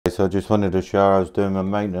So I just wanted to show I was doing my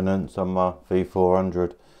maintenance on my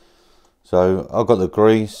V400. So I've got the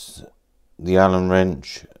grease, the Allen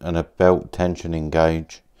wrench and a belt tensioning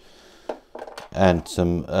gauge and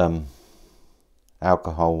some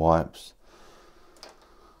alcohol wipes.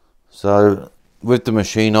 So with the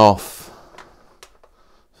machine off,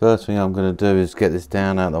 first thing I'm going to do is get this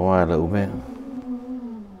down out of the way a little bit,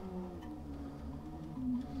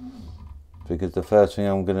 because the first thing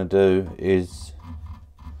I'm going to do is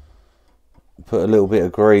put a little bit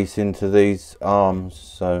of grease into these arms.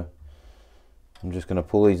 So I'm just going to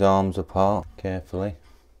pull these arms apart carefully.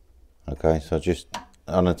 Okay, so I just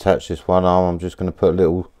unattach this one arm. I'm just going to put a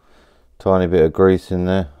little tiny bit of grease in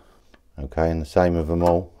there. Okay, and the same with them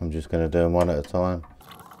all. I'm just going to do them one at a time.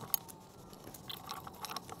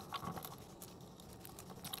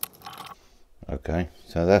 Okay,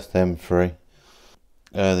 so that's them three.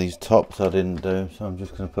 These tops I didn't do, so I'm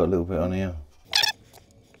just going to put a little bit on here.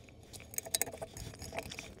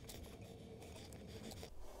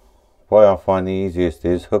 The way I find the easiest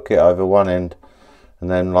is hook it over one end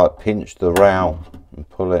and then like pinch the rowel and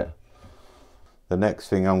pull it. The next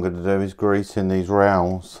thing I'm going to do is grease in these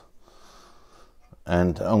rowels,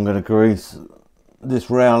 and I'm going to grease this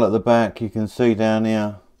rowel at the back. You can see down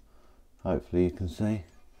here, hopefully you can see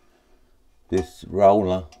this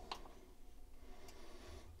roller.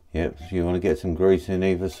 Yep, so you want to get some grease in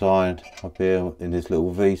either side, up here in this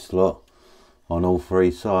little V slot on all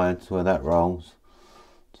three sides where that rolls.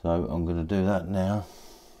 So I'm going to do that now.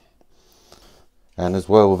 And as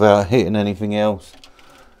well, without hitting anything else,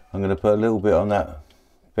 I'm going to put a little bit on that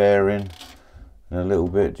bearing and a little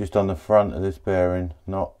bit just on the front of this bearing,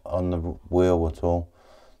 not on the wheel at all.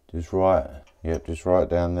 Just right, yep, just right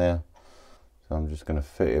down there. So I'm just going to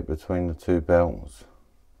fit it between the two belts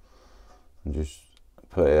and just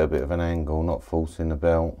put it at a bit of an angle, not forcing the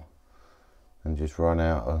belt, and just run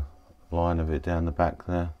out a line of it down the back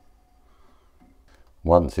there.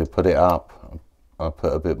 Once you put it up, I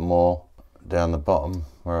put a bit more down the bottom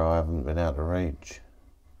where I haven't been able to reach.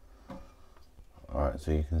 Alright,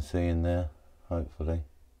 so you can see in there, hopefully.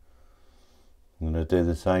 I'm going to do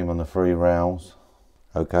the same on the three rowels.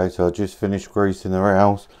 Okay, so I just finished greasing the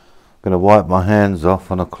rowels. I'm going to wipe my hands off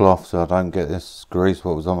on a cloth so I don't get this grease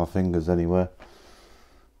what was on my fingers anywhere.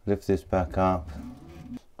 Lift this back up.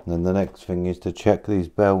 And then the next thing is to check these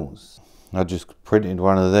belts. I just printed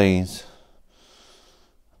one of these.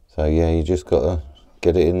 So yeah, you just got to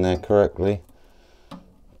get it in there correctly.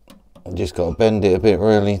 You just got to bend it a bit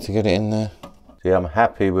really to get it in there. See, I'm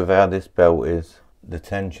happy with how this belt is, the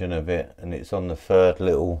tension of it, and it's on the third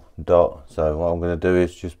little dot. So what I'm going to do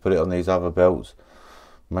is just put it on these other belts,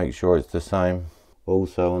 make sure it's the same,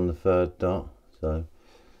 also on the third dot. So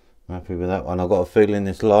I'm happy with that one. I've got a feeling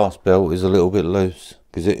this last belt is a little bit loose,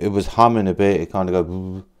 because it was humming a bit. It kind of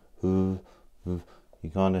goes, you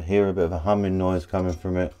kind of hear a bit of a humming noise coming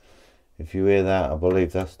from it. If you hear that, I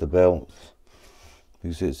believe that's the belt,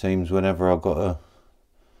 because it seems whenever I've got a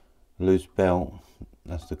loose belt,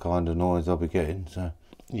 that's the kind of noise I'll be getting. So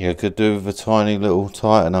yeah, could do with a tiny little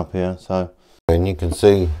tighten up here. So, and you can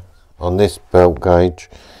see on this belt gauge,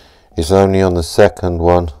 it's only on the second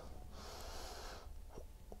one.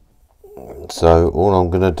 So all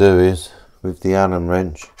I'm going to do is, with the Allen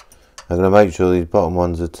wrench, I'm going to make sure these bottom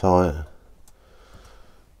ones are tight.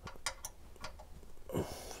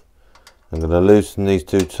 I'm going to loosen these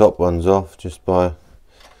two top ones off just by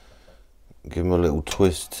giving them a little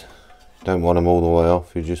twist. You don't want them all the way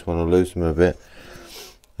off, you just want to loosen them a bit.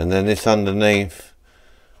 And then this underneath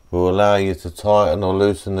will allow you to tighten or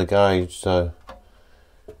loosen the gauge. So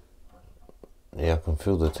yeah, I can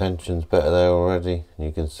feel the tensions better there already.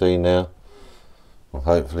 You can see now, well,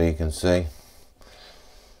 hopefully you can see.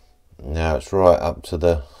 Now it's right up to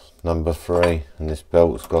the number 3, and this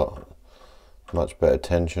belt's got much better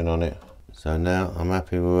tension on it. So now I'm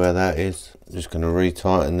happy with where that is. I'm just going to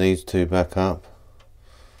re-tighten these two back up.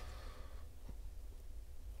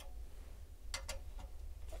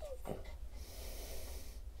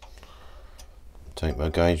 Take my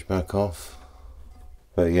gauge back off.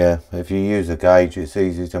 But yeah, if you use a gauge, it's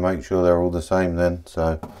easy to make sure they're all the same then.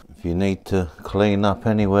 So if you need to clean up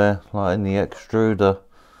anywhere, like in the extruder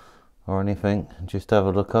or anything, just have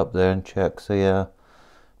a look up there and check, see how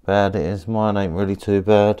bad it is. Mine ain't really too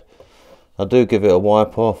bad. I do give it a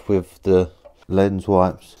wipe off with the lens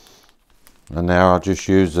wipes, and now I'll just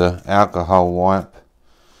use an alcohol wipe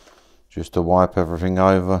just to wipe everything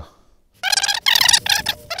over.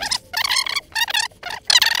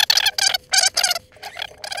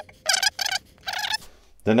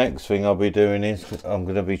 The next thing I'll be doing is I'm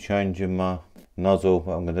going to be changing my nozzle,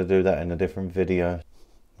 but I'm going to do that in a different video.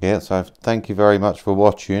 yeah, so thank you very much for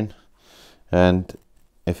watching, and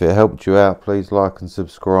if it helped you out, please like and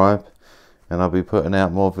subscribe, and I'll be putting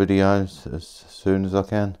out more videos as soon as I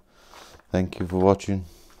can. Thank you for watching.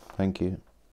 Thank you.